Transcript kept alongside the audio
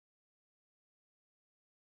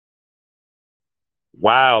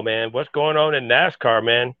Wow, man, what's going on in NASCAR,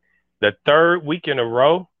 man? The third week in a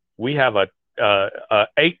row, we have a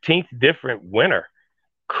 18th different winner,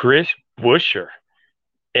 Chris Buescher,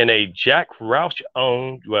 in a Jack Roush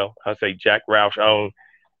owned. Well, I say Jack Roush owned,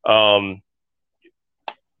 um,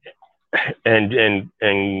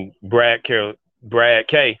 and Brad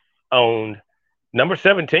K owned number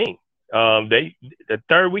 17. They the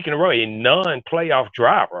third week in a row, a non-playoff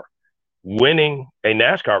driver winning a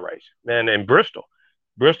NASCAR race, man, in Bristol.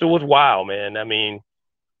 Bristol was wild, man. I mean,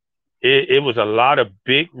 it was a lot of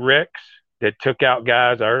big wrecks that took out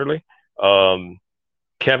guys early. Um,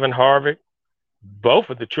 Kevin Harvick, both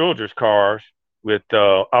of the Childress cars with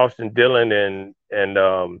Austin Dillon and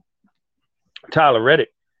Tyler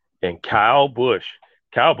Reddick and Kyle Busch.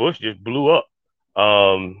 Kyle Busch just blew up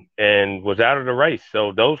and was out of the race.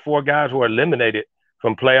 So those four guys were eliminated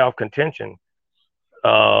from playoff contention.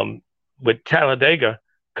 With Talladega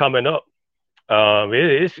coming up,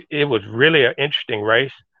 it was really an interesting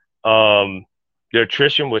race. Um, the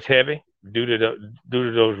attrition was heavy due to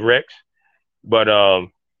those wrecks, but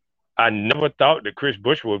I never thought that Chris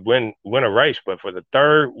Bush would win a race. But for the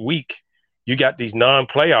third week, you got these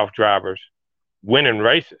non-playoff drivers winning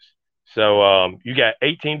races. So you got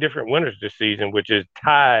 18 different winners this season, which is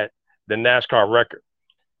tied the NASCAR record.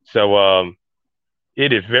 So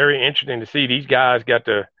it is very interesting to see these guys got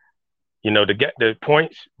to get the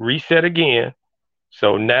points reset again.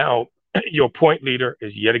 So now your point leader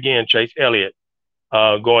is yet again Chase Elliott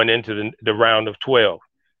going into the round of 12.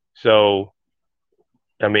 So,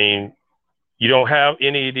 I mean, you don't have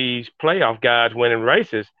any of these playoff guys winning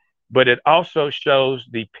races, but it also shows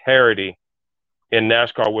the parity in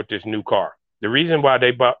NASCAR with this new car. The reason why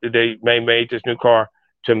they made this new car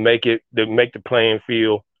to make the playing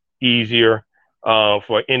field easier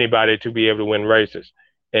for anybody to be able to win races,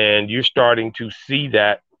 and you're starting to see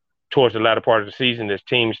that towards the latter part of the season as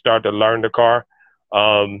teams start to learn the car.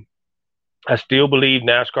 Um, I still believe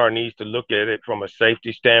NASCAR needs to look at it from a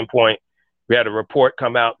safety standpoint. We had a report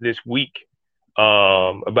come out this week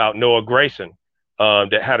about Noah Grayson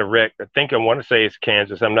that had a wreck. I want to say it's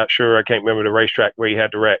Kansas. I'm not sure. I can't remember the racetrack where he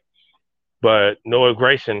had the wreck. But Noah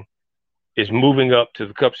Grayson is moving up to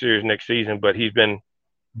the Cup Series next season, but he's been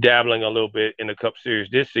dabbling a little bit in the Cup Series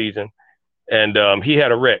this season. And he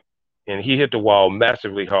had a wreck, and he hit the wall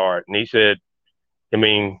massively hard. And he said, I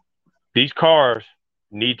mean, these cars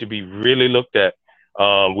need to be really looked at.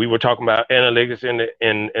 We were talking about analytics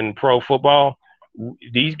in pro football.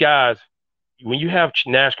 These guys, when you have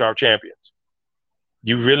NASCAR champions,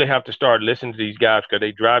 you really have to start listening to these guys because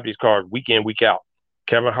they drive these cars week in, week out.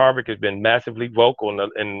 Kevin Harvick has been massively vocal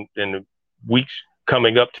in the weeks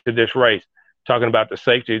coming up to this race, talking about the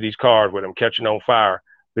safety of these cars with them catching on fire,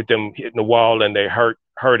 with them hitting the wall and they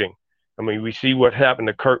hurting. I mean, we see what happened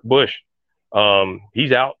to Kurt Busch.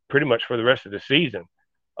 He's out pretty much for the rest of the season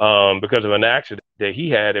because of an accident that he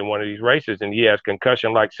had in one of these races, and he has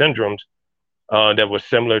concussion-like syndromes that was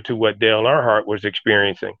similar to what Dale Earnhardt was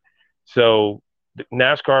experiencing. So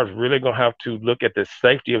NASCAR is really going to have to look at the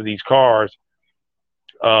safety of these cars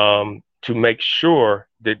to make sure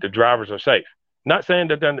that the drivers are safe. Not saying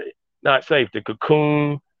that they're not safe. The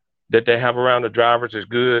cocoon that they have around the drivers is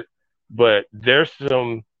good, but there's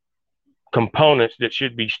some components that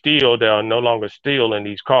should be steel that are no longer steel in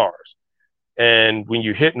these cars. And when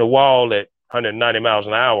you're hitting the wall at 190 miles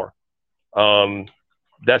an hour,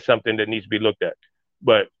 that's something that needs to be looked at.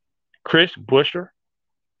 But Chris Buescher,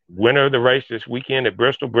 winner of the race this weekend at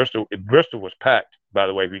Bristol. Bristol was packed, by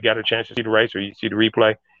the way. If you got a chance to see the race or you see the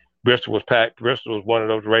replay, Bristol was packed. Bristol is one of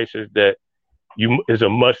those races that is a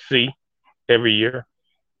must see every year.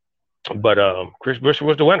 But Chris Buescher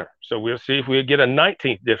was the winner. So we'll see if we'll get a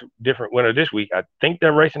 19th different winner this week. I think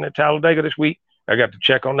they're racing at Talladega this week. I got to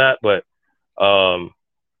check on that. But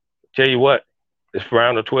tell you what, this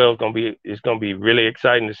round of 12 is gonna be really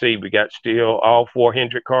exciting to see. We got still all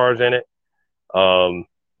 400 cars in it.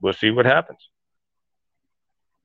 We'll see what happens.